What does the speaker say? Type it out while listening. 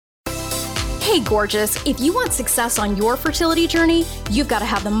Hey, gorgeous. If you want success on your fertility journey, you've got to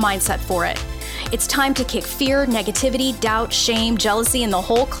have the mindset for it. It's time to kick fear, negativity, doubt, shame, jealousy, and the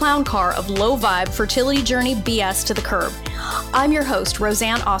whole clown car of low-vibe fertility journey BS to the curb. I'm your host,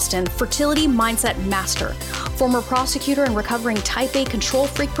 Roseanne Austin, fertility mindset master, former prosecutor and recovering type A control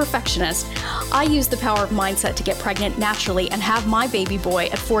freak perfectionist. I use the power of mindset to get pregnant naturally and have my baby boy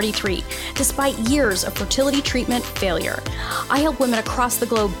at 43, despite years of fertility treatment failure. I help women across the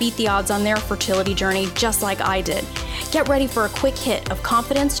globe beat the odds on their fertility journey just like I did. Get ready for a quick hit of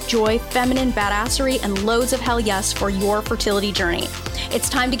confidence, joy, feminine badassery, and loads of hell yes for your fertility journey. It's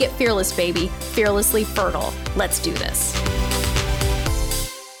time to get fearless, baby. Fearlessly fertile. Let's do this.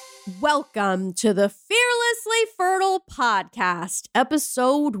 Welcome to the Fearlessly Fertile Podcast,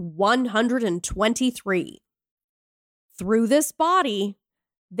 episode 123. Through this body,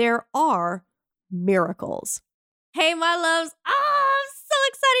 there are miracles. Hey, my loves. I'm so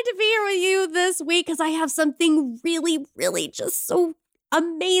excited to be here with you this week because I have something really just so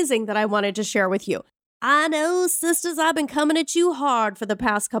amazing that I wanted to share with you. I know, sisters, I've been coming at you hard for the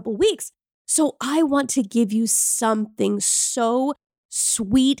past couple weeks, so I want to give you something so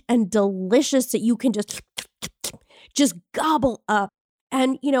sweet and delicious that you can just gobble up.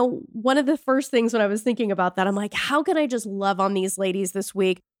 And, you know, one of the first things when I was thinking about that, I'm like, how can I just love on these ladies this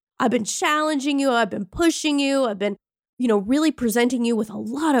week? I've been challenging you. I've been pushing you. I've been, really presenting you with a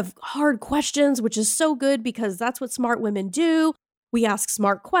lot of hard questions, which is so good because that's what smart women do. We ask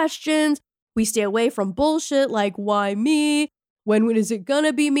smart questions. We stay away from bullshit like, why me? When is it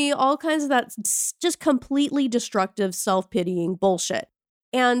gonna be me? All kinds of that just completely destructive, self-pitying bullshit.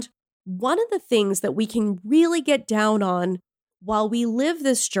 And one of the things that we can really get down on while we live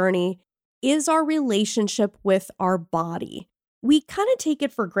this journey is our relationship with our body. We kind of take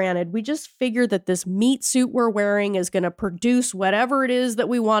it for granted. We just figure that this meat suit we're wearing is going to produce whatever it is that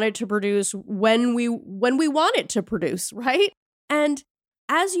we want it to produce when we want it to produce, right? And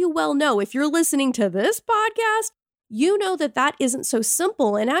as you well know, if you're listening to this podcast, you know that that isn't so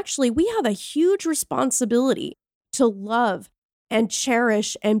simple. And actually, we have a huge responsibility to love and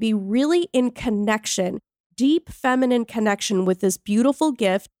cherish and be really in connection, deep feminine connection with this beautiful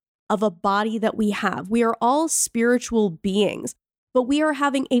gift of a body that we have. We are all spiritual beings, but we are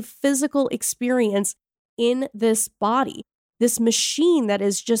having a physical experience in this body, this machine that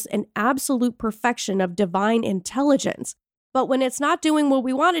is just an absolute perfection of divine intelligence. But when it's not doing what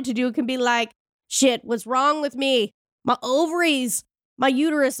we want it to do, it can be like, shit, what's wrong with me? My ovaries, my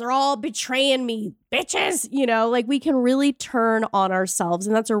uterus, they're all betraying me, bitches. Like we can really turn on ourselves.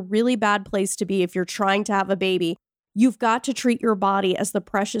 And that's a really bad place to be if you're trying to have a baby. You've got to treat your body as the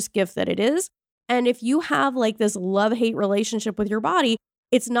precious gift that it is. And if you have like this love-hate relationship with your body,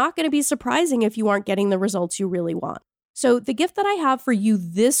 it's not going to be surprising if you aren't getting the results you really want. So the gift that I have for you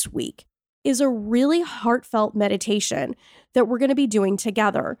this week is a really heartfelt meditation that we're going to be doing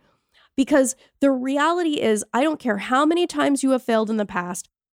together. Because the reality is, I don't care how many times you have failed in the past.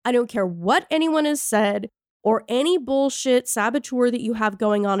 I don't care what anyone has said or any bullshit saboteur that you have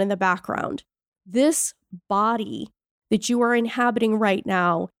going on in the background. This body that you are inhabiting right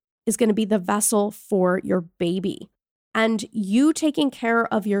now is going to be the vessel for your baby. And you taking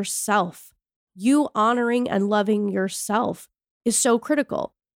care of yourself, you honoring and loving yourself is so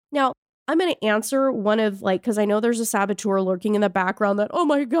critical. Now, I'm going to answer one of because I know there's a saboteur lurking in the background that, oh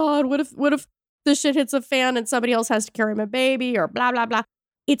my God, what if the shit hits a fan and somebody else has to carry my baby or blah, blah, blah.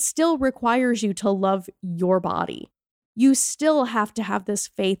 It still requires you to love your body. You still have to have this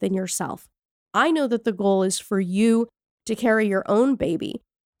faith in yourself. I know that the goal is for you to carry your own baby,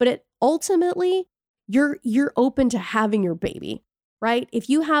 but ultimately you're open to having your baby, right? If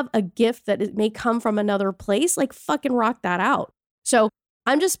you have a gift that it may come from another place, fucking rock that out. So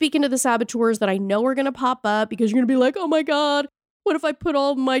I'm just speaking to the saboteurs that I know are going to pop up because you're going to be like, oh my God, what if I put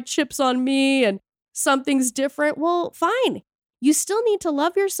all my chips on me and something's different? Well, fine. You still need to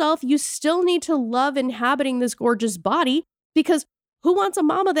love yourself. You still need to love inhabiting this gorgeous body because who wants a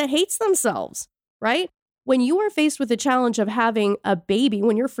mama that hates themselves, right? When you are faced with the challenge of having a baby,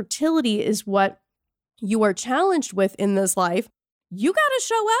 when your fertility is what you are challenged with in this life, you got to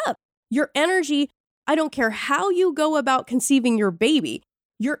show up. Your energy, I don't care how you go about conceiving your baby,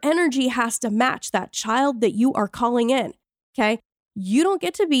 your energy has to match that child that you are calling in, okay? You don't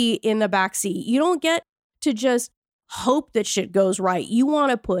get to be in the backseat. You don't get to just hope that shit goes right. You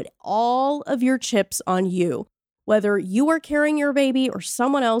want to put all of your chips on you. Whether you are carrying your baby or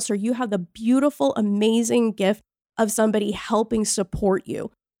someone else, or you have the beautiful, amazing gift of somebody helping support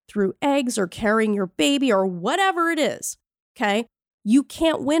you through eggs or carrying your baby or whatever it is, okay? You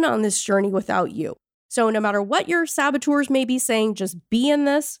can't win on this journey without you. So no matter what your saboteurs may be saying, just be in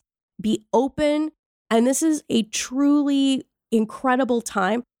this, Be open. And this is a truly incredible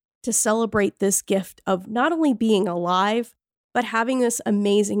time to celebrate this gift of not only being alive, but having this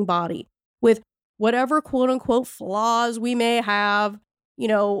amazing body with whatever quote unquote flaws we may have,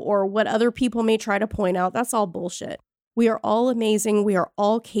 or what other people may try to point out. That's all bullshit. We are all amazing. We are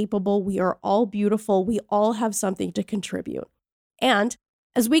all capable. We are all beautiful. We all have something to contribute. And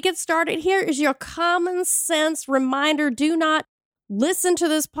as we get started, here is your common sense reminder. Do not listen to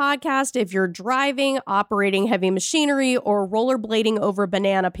this podcast if you're driving, operating heavy machinery, or rollerblading over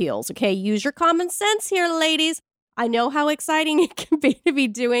banana peels. Okay, use your common sense here, ladies. I know how exciting it can be to be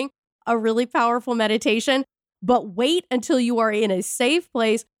doing a really powerful meditation, but wait until you are in a safe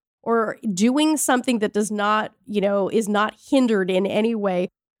place or doing something that does not, is not hindered in any way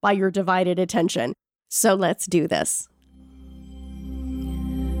by your divided attention. So let's do this.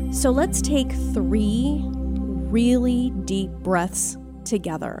 So let's take 3 really deep breaths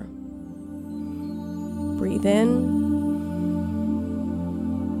together. Breathe in.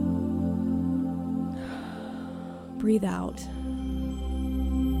 Breathe out.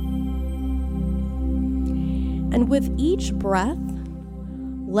 And with each breath,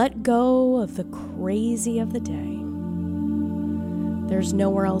 let go of the crazy of the day. There's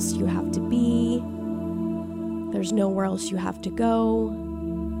nowhere else you have to be. There's nowhere else you have to go.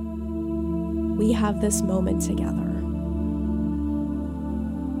 We have this moment together.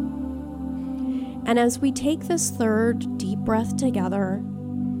 And as we take this 3rd deep breath together,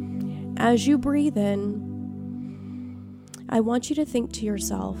 as you breathe in, I want you to think to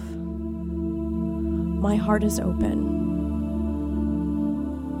yourself, my heart is open.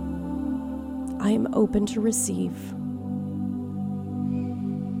 I am open to receive.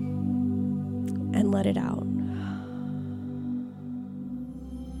 And let it out.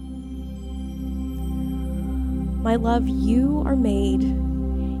 My love, you are made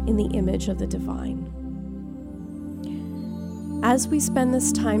in the image of the divine. As we spend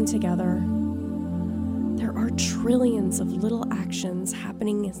this time together, there are trillions of little actions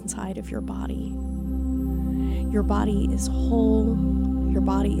happening inside of your body. Your body is whole, your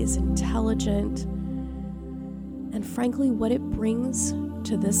body is intelligent, and frankly, what it brings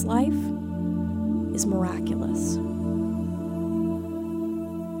to this life is miraculous.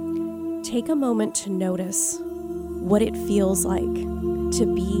 Take a moment to notice what it feels like to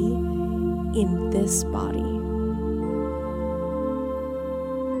be in this body.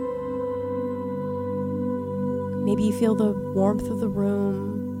 Maybe you feel the warmth of the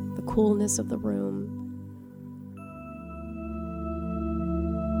room, the coolness of the room.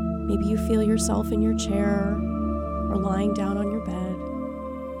 Maybe you feel yourself in your chair or lying down on your bed.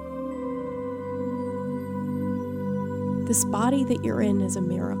 This body that you're in is a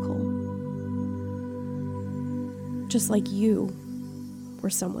miracle. Just like you were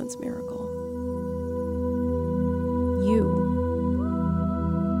someone's miracle. You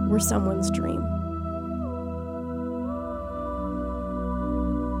were someone's dream.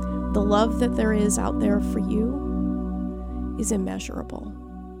 The love that there is out there for you is immeasurable.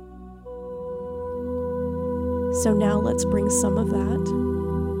 So now let's bring some of that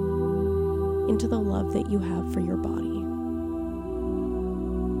into the love that you have for your body.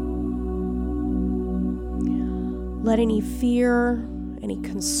 Let any fear, any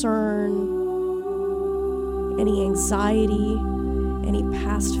concern, any anxiety, any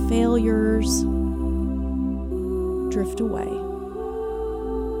past failures drift away.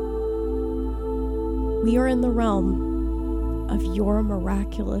 We are in the realm of your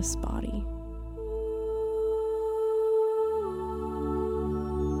miraculous body.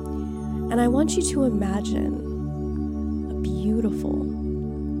 And I want you to imagine a beautiful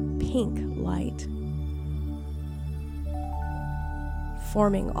pink light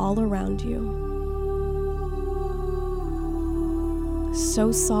forming all around you.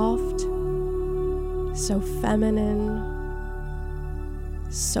 So soft, so feminine,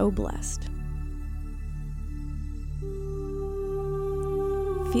 so blessed.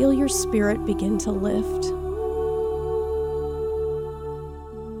 Feel your spirit begin to lift.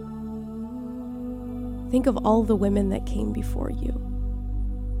 Think of all the women that came before you.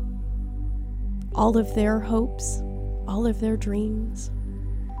 All of their hopes, all of their dreams.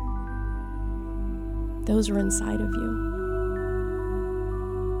 Those are inside of you.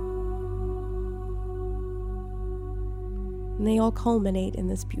 And they all culminate in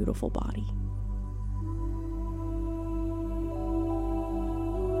this beautiful body.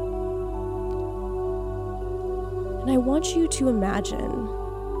 And I want you to imagine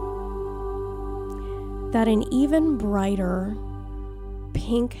that an even brighter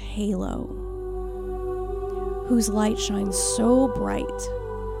pink halo, whose light shines so bright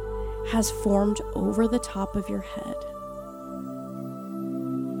has formed over the top of your head.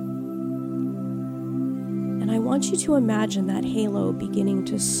 And I want you to imagine that halo beginning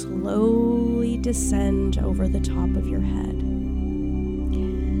to slowly descend over the top of your head.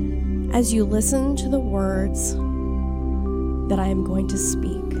 As you listen to the words that I am going to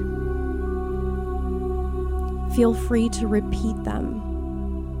speak, feel free to repeat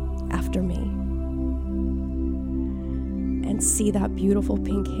them after me. And see that beautiful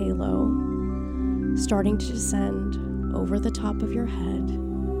pink halo starting to descend over the top of your head.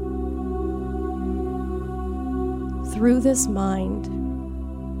 Through this mind,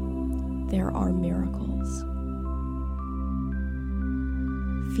 there are miracles.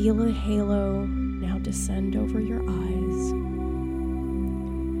 Feel the halo now descend over your eyes.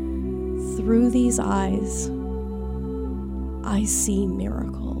 Through these eyes, I see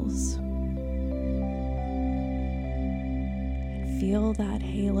miracles. Feel that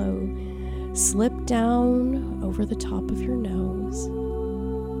halo slip down over the top of your nose.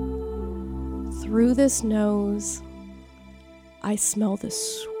 Through this nose, I smell the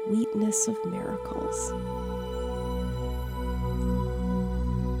sweetness of miracles.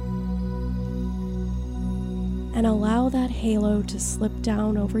 And allow that halo to slip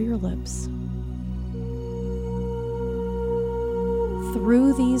down over your lips.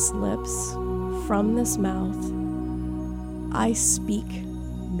 Through these lips, from this mouth, I speak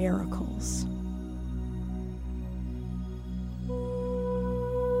miracles.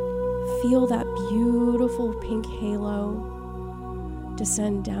 Feel that beautiful pink halo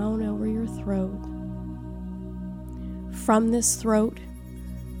descend down over your throat. From this throat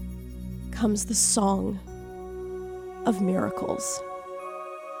comes the song of miracles.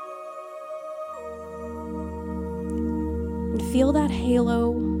 And feel that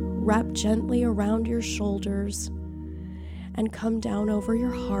halo wrap gently around your shoulders and come down over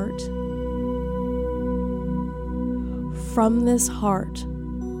your heart. From this heart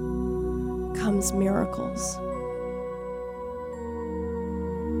comes miracles.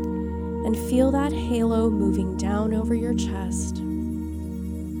 And feel that halo moving down over your chest.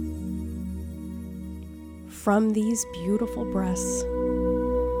 From these beautiful breaths,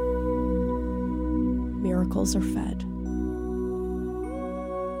 miracles are fed.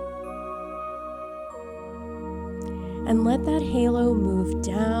 And let that halo move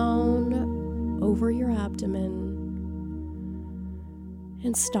down over your abdomen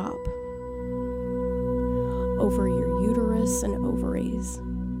and stop over your uterus and ovaries.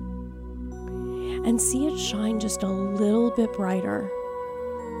 And see it shine just a little bit brighter.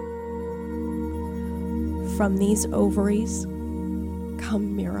 From these ovaries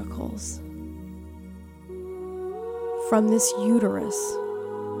come miracles. From this uterus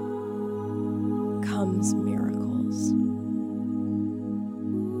comes miracles.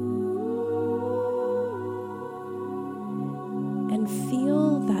 And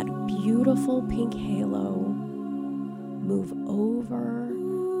feel that beautiful pink halo move over,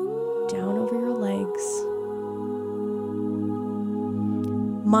 down over your legs.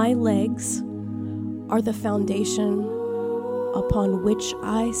 My legs are the foundation upon which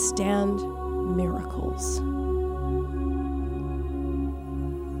I stand miracles.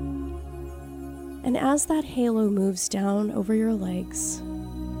 And as that halo moves down over your legs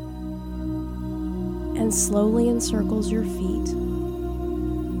and slowly encircles your feet,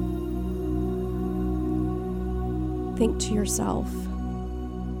 think to yourself,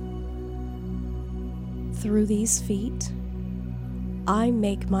 through these feet, I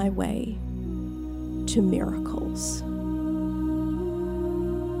make my way to miracles.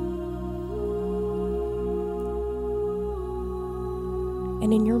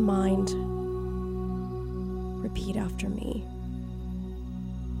 And in your mind, repeat after me.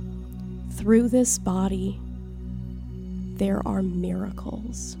 Through this body, there are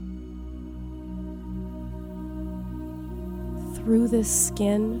miracles. Through this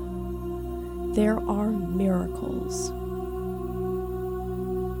skin, there are miracles.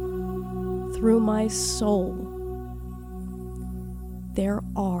 Through my soul, there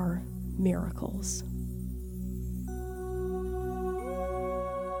are miracles.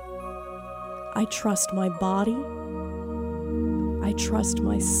 I trust my body. I trust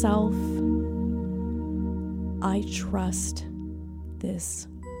myself. I trust this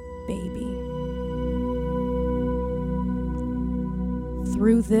baby.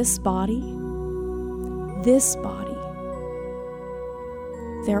 Through this body,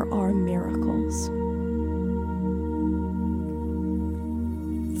 there are miracles.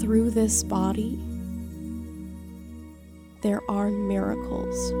 Through this body, there are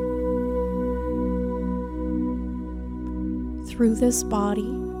miracles. Through this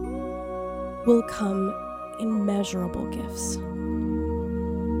body, will come immeasurable gifts.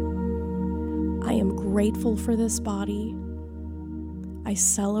 I am grateful for this body. I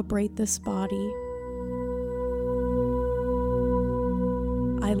celebrate this body.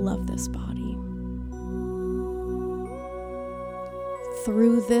 I love this body.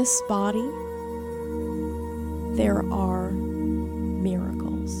 Through this body, there are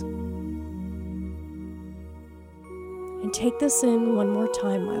miracles. And take this in one more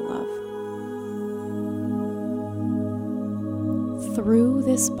time, my love. Through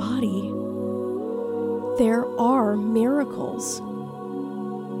this body, there are miracles.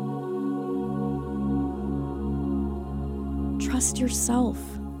 Trust yourself.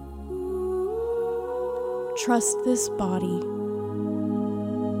 Trust this body.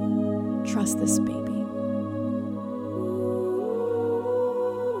 Trust this baby.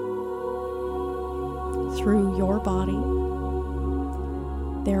 Through your body,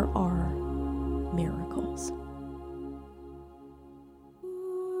 there are miracles.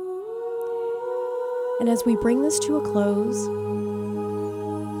 And as we bring this to a close,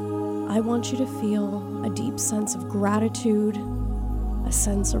 I want you to feel a deep sense of gratitude, a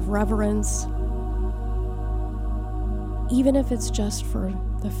sense of reverence, even if it's just for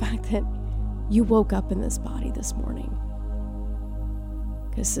the fact that you woke up in this body this morning.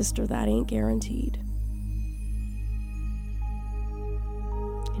 Because, sister, that ain't guaranteed.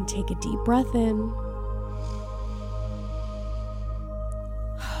 And take a deep breath in,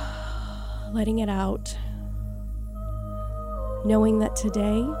 letting it out, knowing that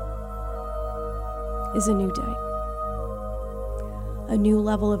today is a new day, a new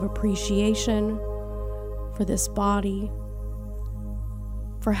level of appreciation for this body,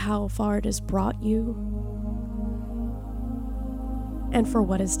 for how far it has brought you, and for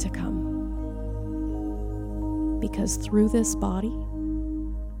what is to come. Because through this body,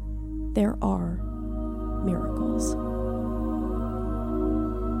 there are miracles.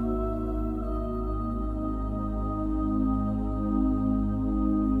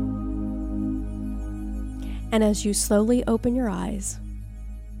 And as you slowly open your eyes,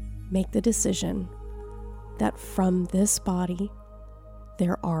 make the decision that from this body,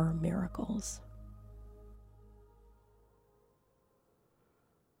 there are miracles.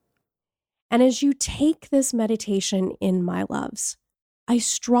 And as you take this meditation in, my loves, I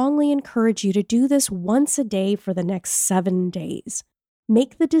strongly encourage you to do this once a day for the next 7 days.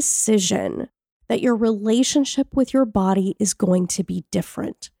 Make the decision that your relationship with your body is going to be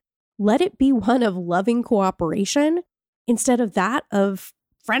different. Let it be one of loving cooperation instead of that of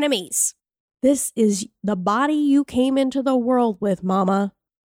frenemies. This is the body you came into the world with, mama.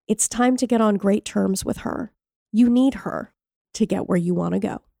 It's time to get on great terms with her. You need her to get where you want to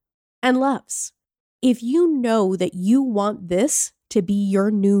go. And loves, if you know that you want this to be your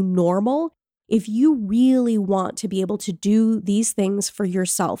new normal, if you really want to be able to do these things for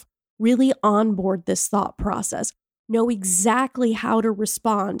yourself, really onboard this thought process, know exactly how to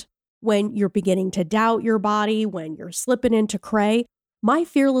respond when you're beginning to doubt your body, when you're slipping into cray, my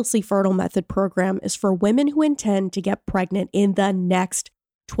Fearlessly Fertile Method program is for women who intend to get pregnant in the next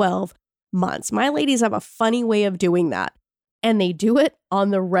 12 months. My ladies have a funny way of doing that, and they do it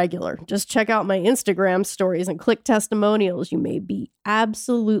on the regular. Just check out my Instagram stories and click testimonials. You may be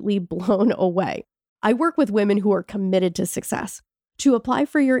absolutely blown away. I work with women who are committed to success. To apply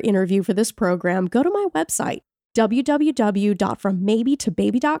for your interview for this program, go to my website,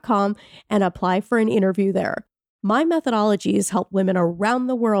 www.frommaybe2baby.com, and apply for an interview there. My methodologies help women around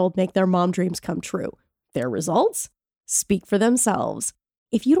the world make their mom dreams come true. Their results speak for themselves.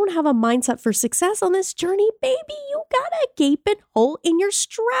 If you don't have a mindset for success on this journey, baby, you got a gaping hole in your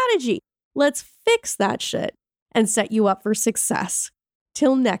strategy. Let's fix that shit and set you up for success.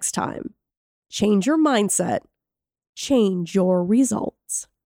 Till next time, change your mindset, change your results.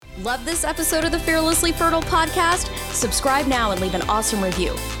 Love this episode of the Fearlessly Fertile podcast? Subscribe now and leave an awesome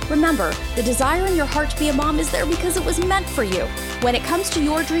review. Remember, the desire in your heart to be a mom is there because it was meant for you. When it comes to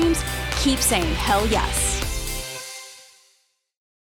your dreams, keep saying hell yes.